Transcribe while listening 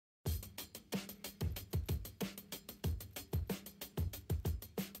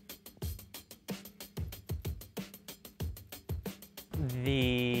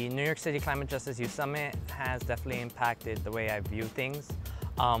The New York City Climate Justice Youth Summit has definitely impacted the way I view things.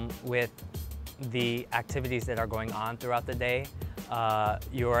 With the activities that are going on throughout the day,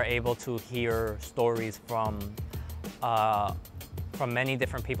 you are able to hear stories from many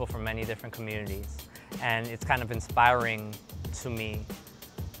different people from many different communities. And it's kind of inspiring to me.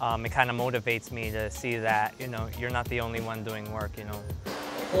 It kind of motivates me to see that, you know, you're not the only one doing work, you know.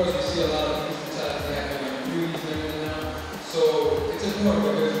 Of course, we see a lot of police brutality happening in communities living now. So it's important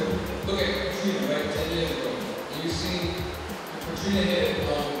because look at Katrina, right, 10 years ago. And you see Katrina hit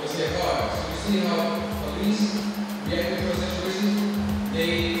Asghar. So you see how police react to those situations.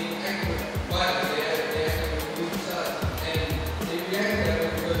 They act with violence, they act with police brutality. And they react to that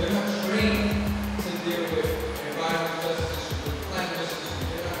because they're not trained to deal with environmental justice issues, with climate justice issues.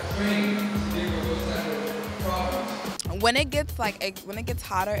 They're not trained to deal with those type of problems. When it gets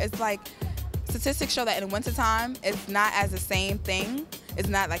hotter, it's like statistics show that in wintertime, it's not as the same thing. It's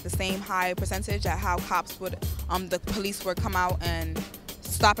not like the same high percentage at how cops would, the police would come out and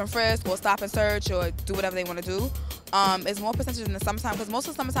stop and frisk or stop and search or do whatever they want to do. It's more percentage in the summertime because most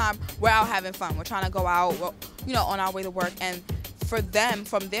of the summertime we're out having fun. We're trying to go out, you know, on our way to work. And for them,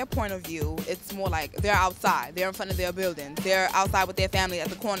 from their point of view, it's more like they're outside. They're in front of their buildings. They're outside with their family at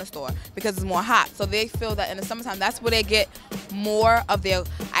the corner store because it's more hot. So they feel that in the summertime, that's where they get more of their,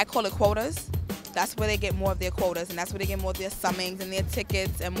 I call it quotas. That's where they get more of their quotas, and that's where they get more of their summings and their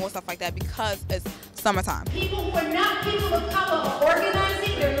tickets and more stuff like that because it's summertime. People who are not people of color are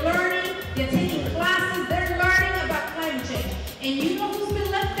organizing, they're learning, they're taking classes, they're learning about climate change. And you know who's been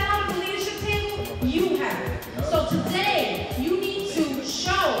left out of the leadership table? You have. So today, you need to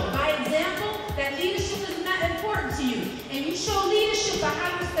show by example that leadership is not important to you. And you show leadership by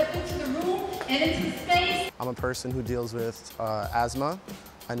how you step into the room and into the space. I'm a person who deals with asthma.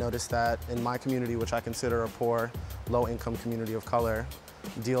 I noticed that in my community, which I consider a poor, low-income community of color,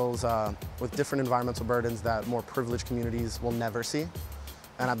 deals with different environmental burdens that more privileged communities will never see.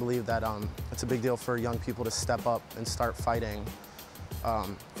 And I believe that it's a big deal for young people to step up and start fighting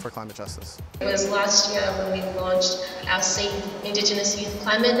for climate justice. It was last year when we launched our SEED Indigenous Youth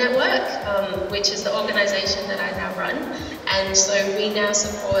Climate Network, which is the organisation that I now run. And so we now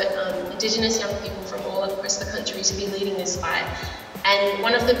support Indigenous young people from all across the country to be leading this fight. And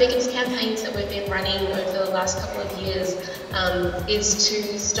one of the biggest campaigns that we've been running over the last couple of years is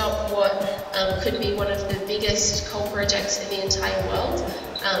to stop what could be one of the biggest coal projects in the entire world.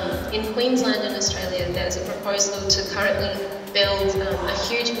 In Queensland and Australia, there's a proposal to currently build a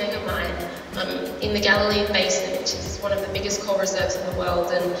huge mega mine in the Galilee Basin, which is one of the biggest coal reserves in the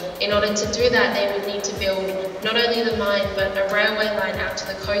world. And in order to do that, they would need to build not only the mine, but a railway line out to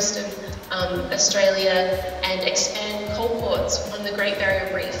the coast of Australia and expand coal ports on the Great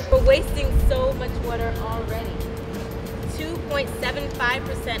Barrier Reef. We're wasting so much water already.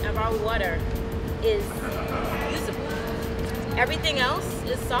 2.75% of our water is usable. Everything else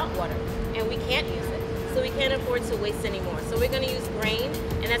is salt water, and we can't use it. So we can't afford to waste anymore. So we're going to use grain,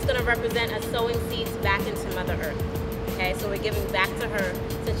 and that's going to represent us sowing seeds back into Mother Earth. Okay, so we're giving back to her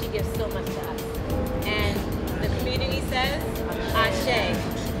since she gives so much to us. And the community says, Ashe.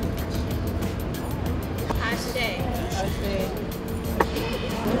 Ashe.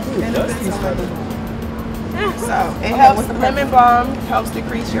 So it helps, lemon balm helps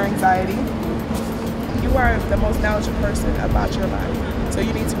decrease your anxiety. You are the most knowledgeable person about your life, so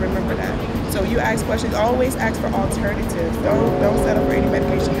you need to remember that. So you ask questions, always ask for alternatives. Don't settle for any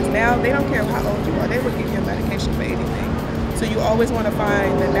medication, because now they don't care how old you are, they will give you a medication for anything. So you always want to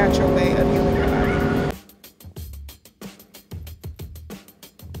find the natural way of healing your body.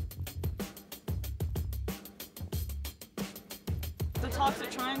 The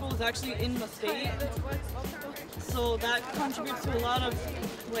toxic triangle is actually in the state, so that contributes to a lot of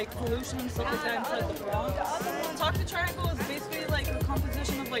pollution and stuff like that inside the Bronx. The toxic triangle is basically a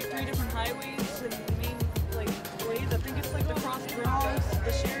composition of 3 different highways and main ways. I think it's the Cross Bronx,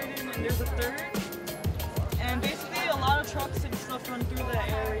 the Sheridan, and there's a third. And basically a lot of trucks and stuff run through that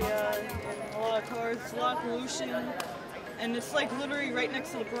area, and a lot of cars, a lot of pollution. And it's literally right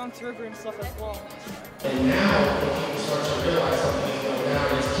next to the Bronx River and stuff as well. And now, when people start to realize something's going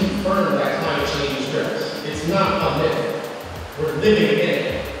down, it's confirmed that climate change is real. It's not a myth. We're living in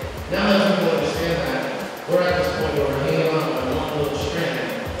it. Now that people understand that, we're at this point where we're hanging on by one little strand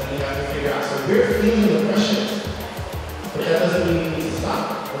that we have to figure out. So we're feeling the pressure, but that doesn't mean we need to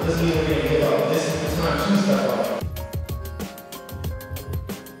stop. It doesn't mean we're getting